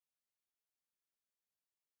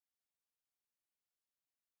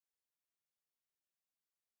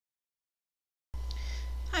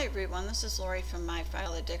Hi everyone, this is Lori from My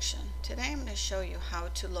File Addiction. Today I'm going to show you how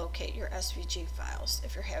to locate your SVG files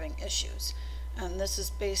if you're having issues. And this is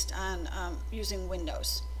based on using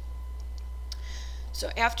Windows.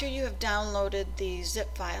 So after you have downloaded the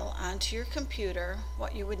zip file onto your computer,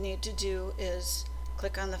 what you would need to do is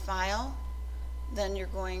click on the file, then you're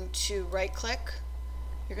going to right click,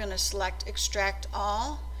 you're going to select Extract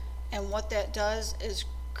All, and what that does is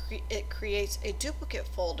it creates a duplicate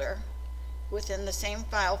folder within the same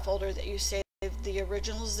file folder that you saved the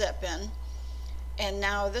original zip in. And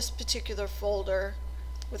now this particular folder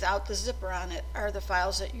without the zipper on it are the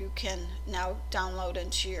files that you can now download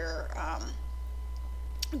into your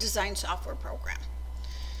design software program.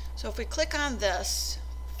 So if we click on this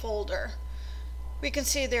folder, we can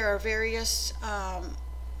see there are various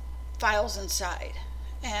files inside,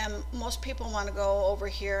 and most people want to go over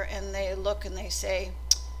here and they look and they say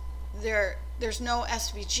there's no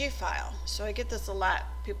SVG file. So I get this a lot,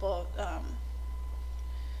 people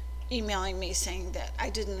emailing me saying that I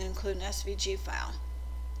didn't include an SVG file.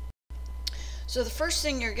 So the first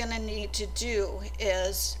thing you're going to need to do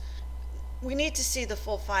is we need to see the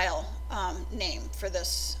full file name for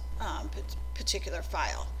this particular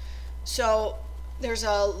file. So there's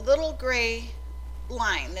a little gray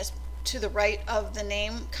line that's to the right of the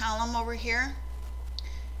name column over here,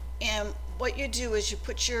 and what you do is you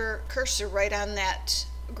put your cursor right on that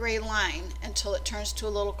gray line until it turns to a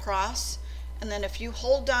little cross, and then if you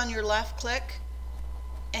hold down your left click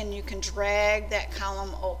and you can drag that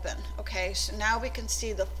column open. Okay, so now we can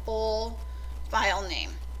see the full file name.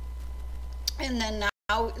 And then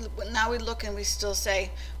now we look and we still say,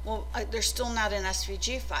 well, there's still not an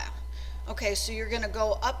SVG file. Okay, so you're going to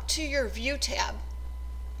go up to your View tab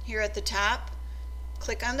here at the top,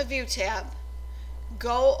 click on the View tab,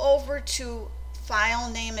 go over to File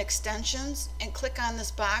Name Extensions and click on this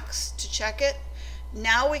box to check it.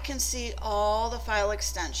 Now we can see all the file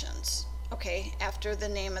extensions, okay, after the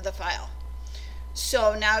name of the file.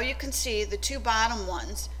 So now you can see the two bottom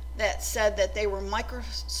ones that said that they were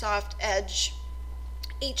Microsoft Edge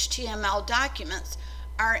HTML documents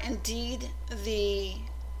are indeed the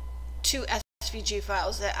two SVG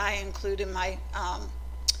files that I include in my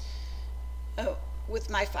with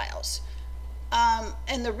my files.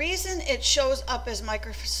 And the reason it shows up as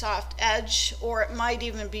Microsoft Edge, or it might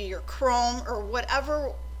even be your Chrome or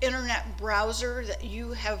whatever internet browser that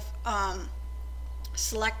you have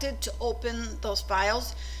selected to open those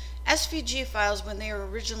files. SVG files, when they were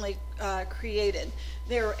originally created,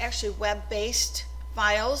 they were actually web-based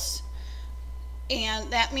files,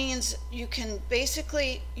 and that means you can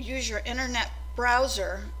basically use your internet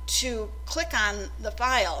browser to click on the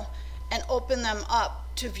file and open them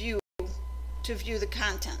up to view the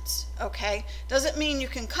contents. Okay, doesn't mean you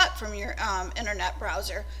can cut from your internet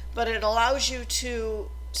browser, but it allows you to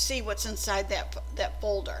see what's inside that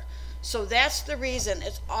folder. So that's the reason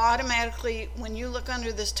it's automatically, when you look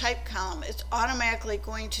under this type column, it's automatically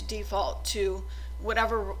going to default to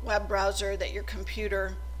whatever web browser that your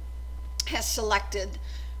computer has selected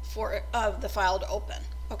for the file to open.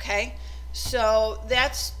 Okay, so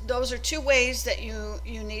those are two ways that you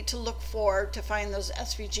need to look for to find those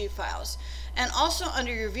SVG files. And also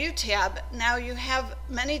under your View tab, now you have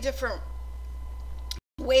many different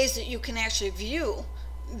ways that you can actually view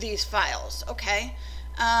these files. Okay,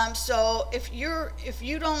 so if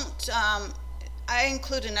you don't, I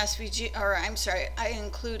include an SVG, or I'm sorry, I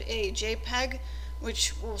include a JPEG,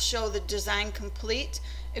 which will show the design complete.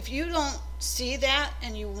 If you don't see that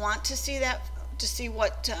and you want to see that, to see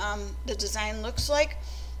what the design looks like,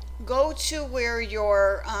 go to where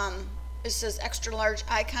your it says extra large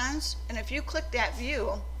icons, and if you click that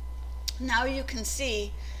view, now you can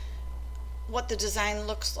see what the design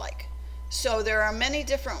looks like. So there are many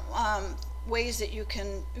different ways that you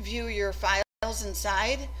can view your files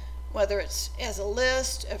inside, whether it's as a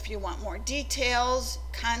list, if you want more details,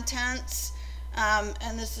 contents,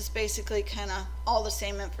 and this is basically kind of all the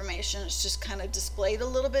same information. It's just kind of displayed a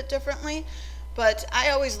little bit differently. But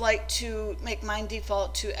I always like to make mine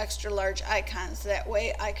default to extra large icons. That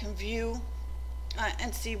way I can view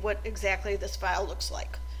and see what exactly this file looks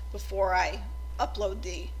like before I upload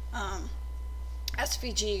the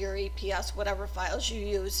SVG or EPS, whatever files you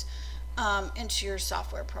use, into your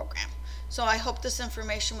software program. So I hope this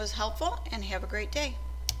information was helpful, and have a great day.